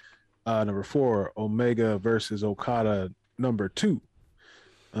 Number 4, Omega versus Okada, number 2.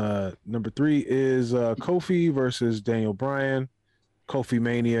 Number 3 is Kofi versus Daniel Bryan, Kofi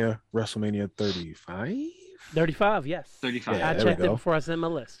Mania, WrestleMania 35. 35, yes. 35. Yeah, I there we checked it go. before I sent my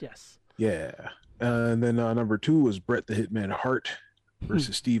list. Yes. Yeah. And then number 2 was Bret the Hitman Hart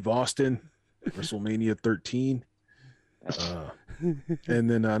versus Steve Austin, WrestleMania 13. And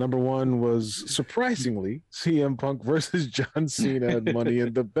then number 1 was surprisingly CM Punk versus John Cena at Money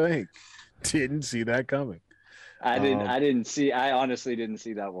in the Bank. Didn't see that coming. I honestly didn't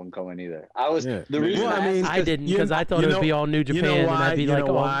see that one coming either. The Yeah. reason Well, I mean, I didn't because I thought it would be all New Japan, and I'd be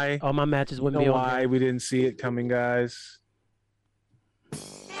like, all my matches You wouldn't know be on why here. we didn't see it coming, guys?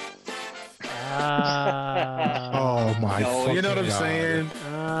 Oh my! No, You know what I'm fucking God. saying?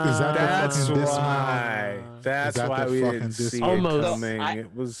 Is that That's the fucking why. That's that why the we fucking didn't see it Almost. coming. So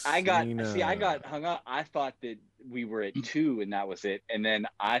It was. I got Cena. hung up. I thought that we were at 2 and that was it. And then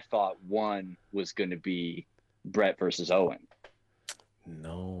I thought 1 was going to be Brett versus Owen.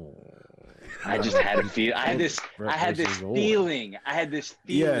 No. I just had a feel. I had this feeling.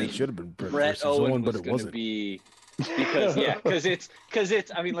 Yeah, it should have been Brett Owen but it wasn't. Because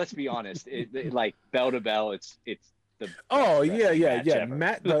it's. I mean, let's be honest. Like bell to bell, it's the. Oh yeah. Ever.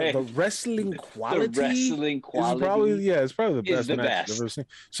 Matt, the wrestling quality. The wrestling quality. It's probably the best match I've ever seen.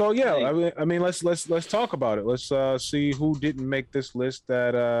 So yeah, I mean, let's talk about it. Let's see who didn't make this list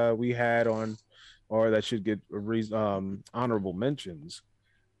that we had on, or that should get honorable mentions.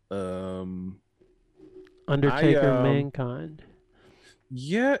 Undertaker, Mankind.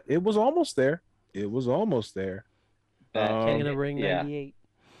 Yeah, it was almost there. King of the Ring, 98.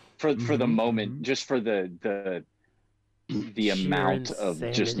 For the moment, just for the amount of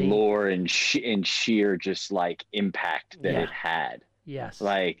just lore and sheer just like impact that it had. Yes.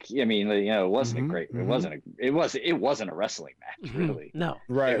 Like, I mean, it wasn't a great. It wasn't a wrestling match, really. No.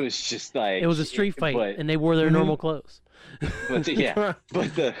 Right. It was just like it was a street fight, and they wore their normal clothes. But the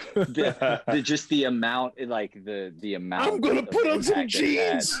just the amount, like the amount. I'm gonna put on some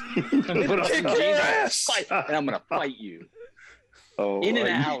jeans. I'm gonna put on some jeans, and I'm gonna fight you. In an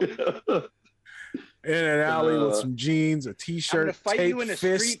alley. In an alley with some jeans, a t-shirt. I'm gonna fight you in a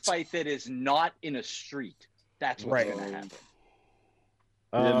street fight that is not in a street. That's what's gonna happen.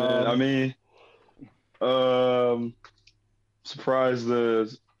 Yeah, man. I mean, surprised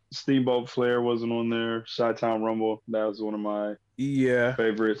the Steamboat Flair wasn't on there. Chi-Town Rumble, that was one of my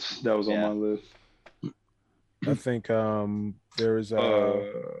favorites. That was on my list. I think there's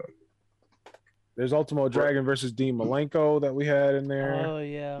Ultimo Dragon versus Dean Malenko that we had in there. Oh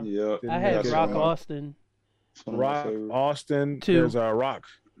yeah. Yeah. I had Rock Austin. Rock Austin. There's Rock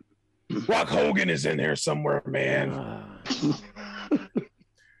Hogan is in there somewhere, man.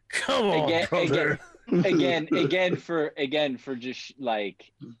 Come on, again for just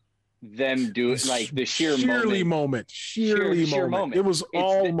like them doing like the sheer moment. It was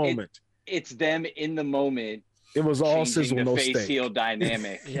all moment. It's them in the moment. It was all sizzle, no steak. Face heel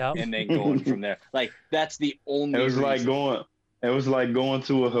dynamic, and then going from there. Like that's the only. It was like going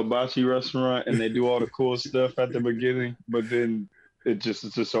to a hibachi restaurant, and they do all the cool stuff at the beginning, but then it's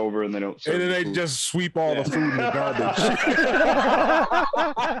just over, and they don't. And then they just sweep all the food in the garbage.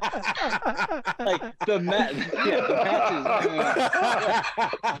 Like the match is.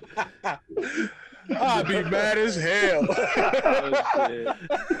 I'd be mad as hell.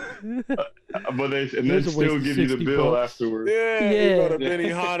 But they still give you the bill afterwards. Yeah. You go to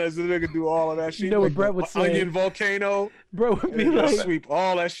Benihana's and they can do all of that shit. You know what Brett would say? Onion volcano. Bro would be like, sweep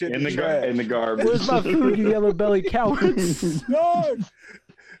all that shit in the garbage. Where's my food, you yellow belly cowards? No,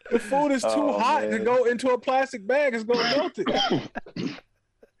 the food is too hot to go into a plastic bag. It's gonna melt it.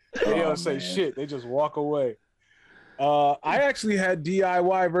 They don't say shit. They just walk away. I actually had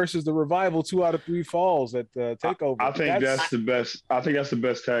DIY versus the Revival 2 out of 3 falls at the Takeover. I think that's the best. I think that's the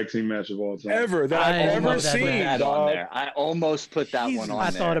best tag team match of all time ever that I've ever seen. On there. I almost put that one on there. I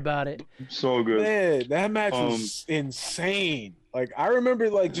thought about it. So good. Man, that match was insane. Like I remember,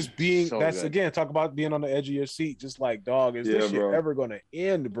 like just being. So that's good. Again, talk about being on the edge of your seat. Just like, dog, is this shit ever gonna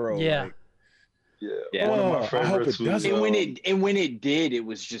end, bro? Yeah. Like, yeah. One of my favorites. I hope it doesn't. And when it did, it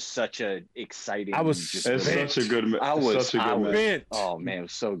was just such a exciting. It's such a good match. Oh man, it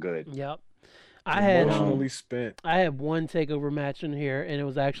was so good. Yep. I had one takeover match in here, and it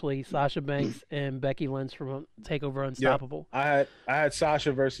was actually Sasha Banks and Becky Lynch from Takeover Unstoppable. I had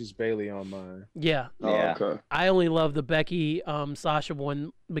Sasha versus Bayley on mine. Yeah. Okay. I only love the Becky Sasha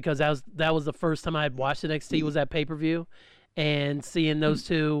one because that was the first time I had watched NXT was at pay-per-view, and seeing those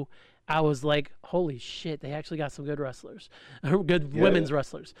two, I was like, holy shit, they actually got some good wrestlers, good women's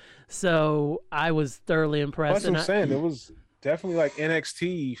wrestlers. So I was thoroughly impressed. That's what I'm saying. It was definitely like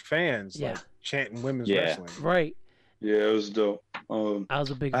NXT fans like chanting women's wrestling. Right. Yeah, it was dope. I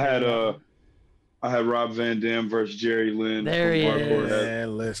was a big fan. I had Rob Van Dam versus Jerry Lynn. There he is.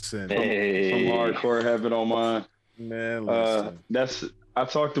 Man, listen. From Hardcore Heaven on mine. Man, listen. I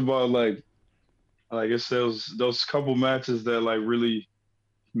talked about like it's those couple matches that like really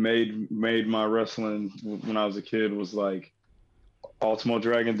made my wrestling when I was a kid was like Ultimo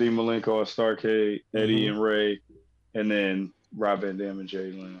Dragon, Dean Malenko at Starrcade, Eddie and Ray, and then Rob Van Dam and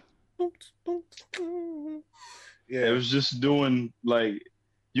Jerry Lynn. Yeah, it was just doing like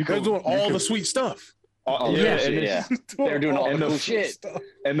they're doing all the sweet stuff. They're doing all the cool shit.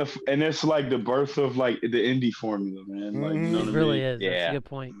 And it's like the birth of like the indie formula, man. Like, you know what it really I mean? is. That's a good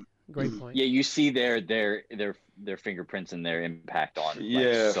point. Great point. Yeah, you see their fingerprints and their impact on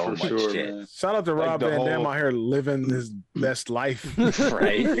so much shit. Man. Shout out to Rob Van Dam out here living his best life.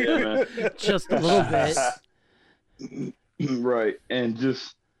 Right. Yeah, man. Just a little bit. Right. And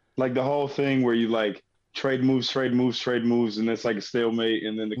just like the whole thing where you like trade moves, and it's like a stalemate,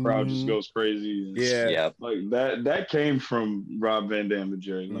 and then the crowd just goes crazy. Yeah. Like that came from Rob Van Dam and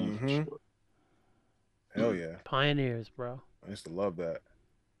Jerry Lynn. For sure. Hell yeah. Pioneers, bro. I used to love that.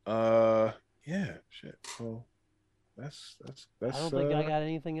 Yeah, shit. Well, that's I don't think I got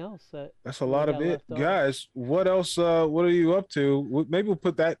anything else. That's a lot of it, guys. What else? What are you up to? Maybe we'll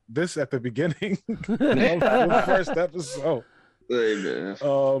put this at the beginning of the first episode. Hey, man.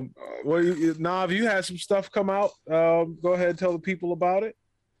 Nav, you had some stuff come out. Go ahead and tell the people about it.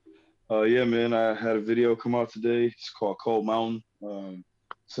 Yeah, man. I had a video come out today. It's called Cold Mountain.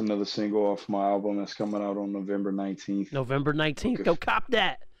 It's another single off my album that's coming out on November 19th. November 19th. Go cop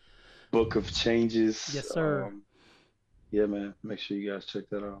that. Book of Changes. Yes, sir. Yeah, man. Make sure you guys check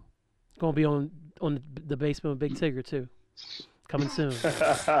that out. It's gonna be on the Basement with Big Tigger too. Coming soon.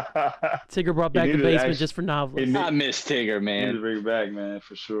 Tigger brought back the basement just for novelists. I miss Tigger, man. Need to bring it back, man,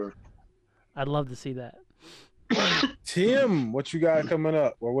 for sure. I'd love to see that. Tim, what you got coming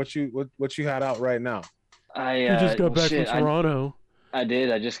up, or what you had out right now? You just got back from Toronto. I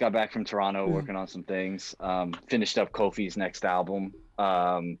did. I just got back from Toronto working on some things. Finished up Kofi's next album.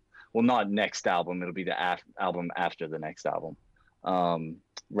 Well, not next album. It'll be the album after the next album.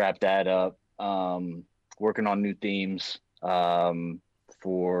 Wrap that up. Working on new themes for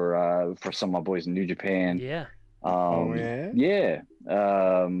some of my boys in New Japan. Yeah.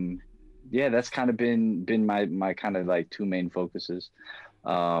 Yeah, that's kind of been my kind of like two main focuses.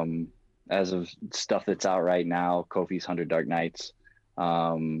 As of stuff that's out right now, Kofi's 100 Dark Nights.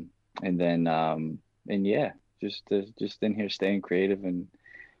 And yeah, just in here staying creative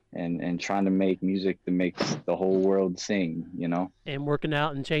and trying to make music that makes the whole world sing, you know. And working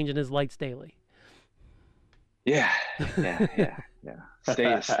out and changing his lights daily. Yeah.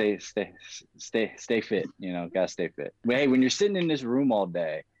 Stay fit, you know, gotta stay fit. But hey, when you're sitting in this room all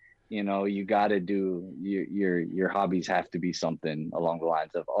day, you know, you gotta do your hobbies have to be something along the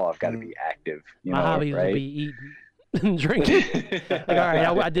lines of, I've got to be active. My hobbies will be eating and drinking. Like, all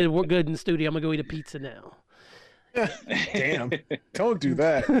right, I did work good in the studio. I'm gonna go eat a pizza now. Damn, don't do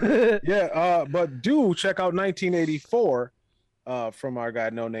that. Yeah, but do check out 1984 from our guy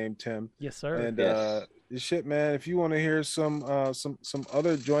No Name Tim. Yes, sir. And shit, man, if you want to hear some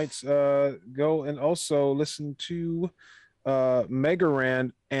other joints, go and also listen to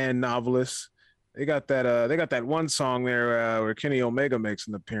Megaran and Novelists. They got that one song there where Kenny Omega makes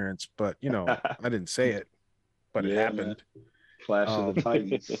an appearance, but you know, I didn't say it, but it happened. Man. Clash of the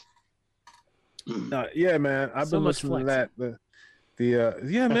Titans. Yeah, man, I've been listening to that.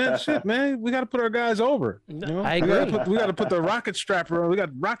 Yeah, man, shit, man, we got to put our guys over. You know? I agree. We got to put the rocket strap around. We got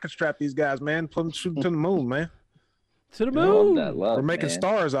to rocket strap these guys, man. Put them shooting to the moon, man. To the moon. We're making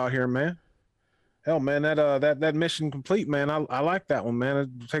stars out here, man. Hell, man, that mission complete, man. I like that one, man.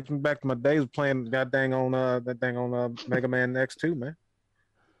 It takes me back to my days of playing that dang on Mega Man X2, man.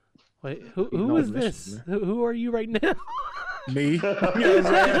 Wait, who is this? Who are you right now? Me. You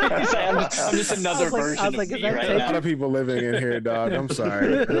know I'm just another version of me right now. A lot of people living in here, dog. I'm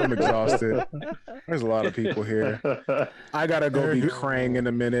sorry. I'm exhausted. There's a lot of people here. I gotta go be Krang in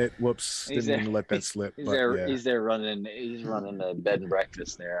a minute. Whoops. Didn't even let that slip. He's running the bed and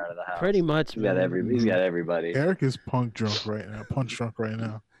breakfast there out of the house. Pretty much, He's got everybody. Eric is punch drunk right now. Punk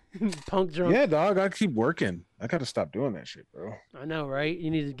drunk. Yeah, dog. I keep working. I gotta stop doing that shit, bro. I know, right? You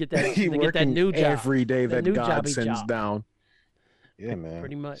need to get that. Get that new job every day that God sends job. down. Yeah, man.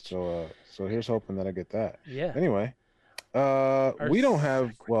 Pretty much. So here's hoping that I get that. Yeah. Anyway, we don't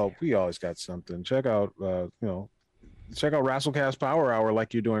have. Well, we always got something. Check out, check out Rasslecast Power Hour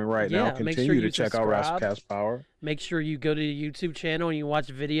like you're doing right now. Continue to check out Rasslecast Power. Make sure you go to the YouTube channel and you watch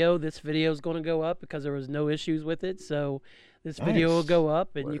the video. This video is going to go up because there was no issues with it. So this video will go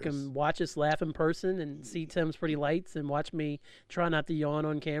up and you can watch us laugh in person and see Tim's pretty lights and watch me try not to yawn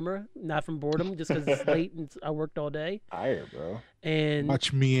on camera, not from boredom, just because it's late and I worked all day. Tired, bro. And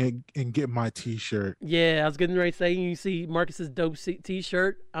watch me and get my T-shirt. Yeah, I was getting ready to say, you see Marcus's dope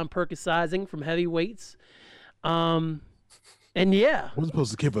T-shirt. I'm Percusizing from Heavyweights. And yeah, we're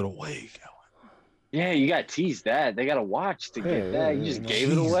supposed to give it away. Yeah, you got to tease that. They got to watch to get that. You just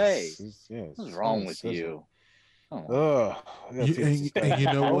gave it away. What's wrong with you? And you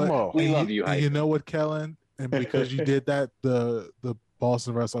know what? We love you. And you know what, Kellen? And because you did that, the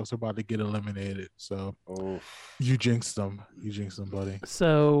Boston Red Sox are about to get eliminated. So you jinxed them. Buddy.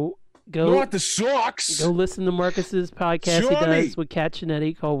 So go. Not the Sox. Go listen to Marcus's podcast he does with Kat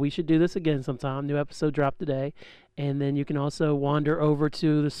Chinetti called "We Should Do This Again Sometime." New episode dropped today. And then you can also wander over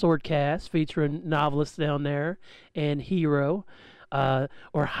to the Swordcast featuring novelists down there and Hero. or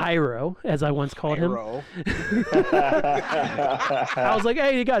Hyro, as I once called him. Bro. I was like,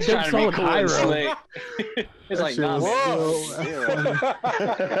 hey, you got Dirk Soul and Hyro. It's like, nah,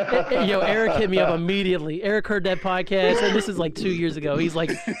 Yo, Eric hit me up immediately. Eric heard that podcast, and this is like 2 years ago. He's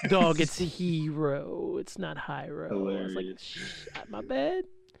like, dog, it's Hero. It's not Hyro. I was like, my bad.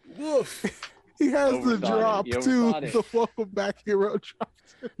 Woof. He has the drop too. The Welcome Back Hero drop.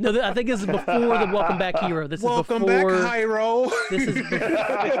 No, I think this is before the Welcome Back Hero. This is Welcome before. back, Hyro. This is.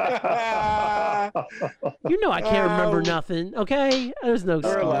 You know I can't remember nothing. Okay, there's no.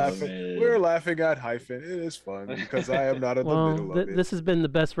 We're laughing. We're laughing at Hyphen. It is fun because I am not in the middle of it. This has been the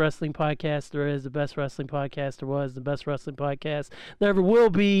best wrestling podcast there is. The best wrestling podcast there was. The best wrestling podcast there ever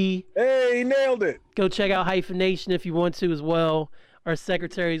will be. Hey, he nailed it. Go check out Hyphen Nation if you want to as well. Our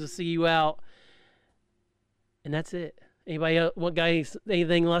secretaries will see you out. And that's it. Anybody else, what guys,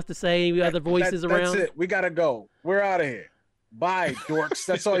 anything left to say? Any other voices around? That's it. We got to go. We're out of here. Bye, dorks.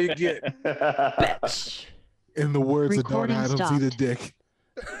 That's all you get. Bitch. In the words Recording of Don Adams, eat a dick.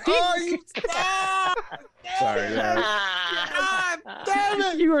 Oh, you stop! Sorry, man. God damn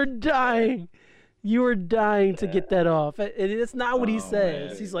it. You are dying. You are dying to get that off. It's not what he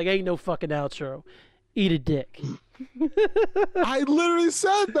says. Man. He's like, ain't no fucking outro. Eat a dick. I literally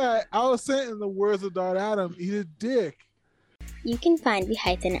said that. I was saying in the words of Don Adams, eat a dick. You can find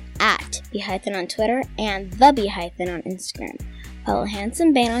Behython at Behython on Twitter and The Behython on Instagram. Follow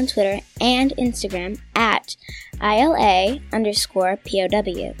Handsome Bane on Twitter and Instagram at ILA_POW.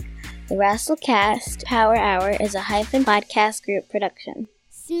 The WrestleCast Power Hour is a Hyphen podcast group production.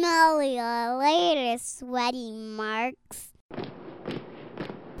 Smell you later, sweaty marks.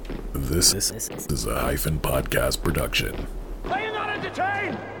 This is a Hyphen podcast production. Are you not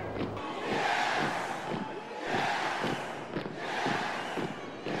entertained?